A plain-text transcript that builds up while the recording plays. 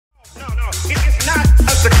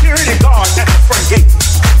gate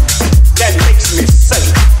that makes me say.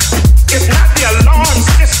 It's not the alarm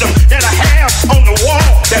system that I have on the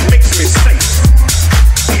wall that makes me safe.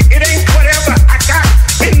 It ain't whatever I got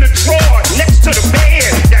in the drawer next to the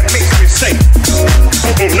bed that makes me safe.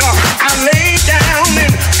 No, I lay down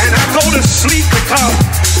and I go to sleep because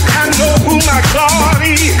I know who my God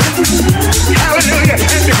is. Hallelujah.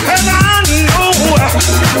 And because I know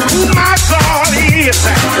who my God is,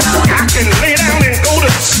 I can lay down and go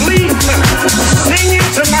to sleep singing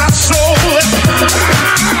to my soul.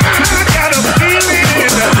 I got a feeling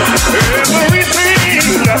everything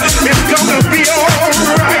is gonna be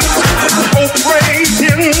alright. Oh, praise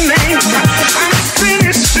His name. I'm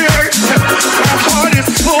finished, church. My heart is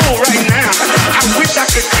full right now. I wish I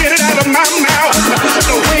could get it out of my mouth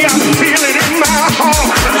the way I'm feeling in my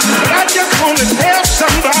heart. But I just want to tell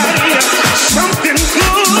somebody something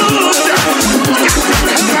good got to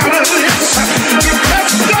come out of this.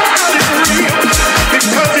 Because God is real.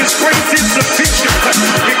 Because His grace is sufficient.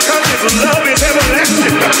 Because His love is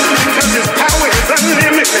everlasting. Because His power is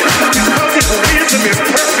unlimited. Because His wisdom is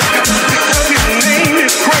perfect. Because His name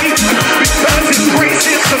is great. Because His grace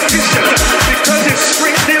is sufficient. Because His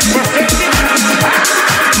strength is perfected.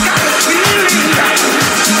 I got a feeling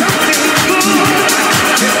something good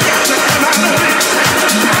has got to come out of it.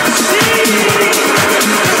 I see.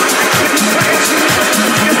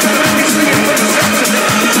 It's gonna be singing for the saints today.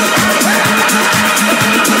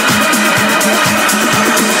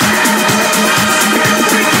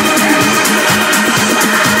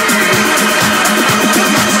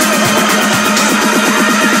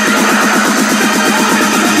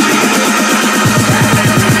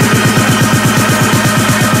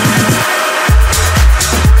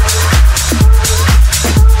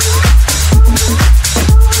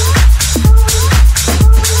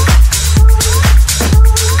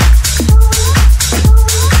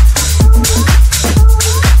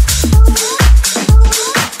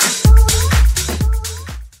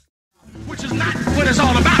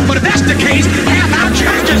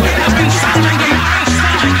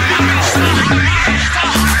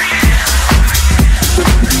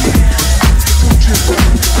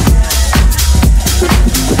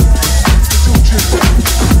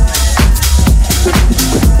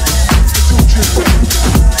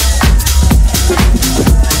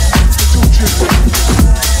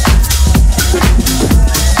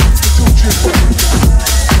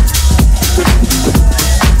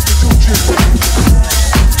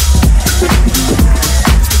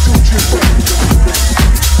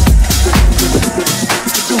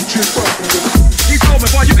 He told me,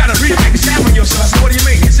 boy, you gotta really examine yourself. I said, what do you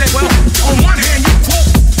mean?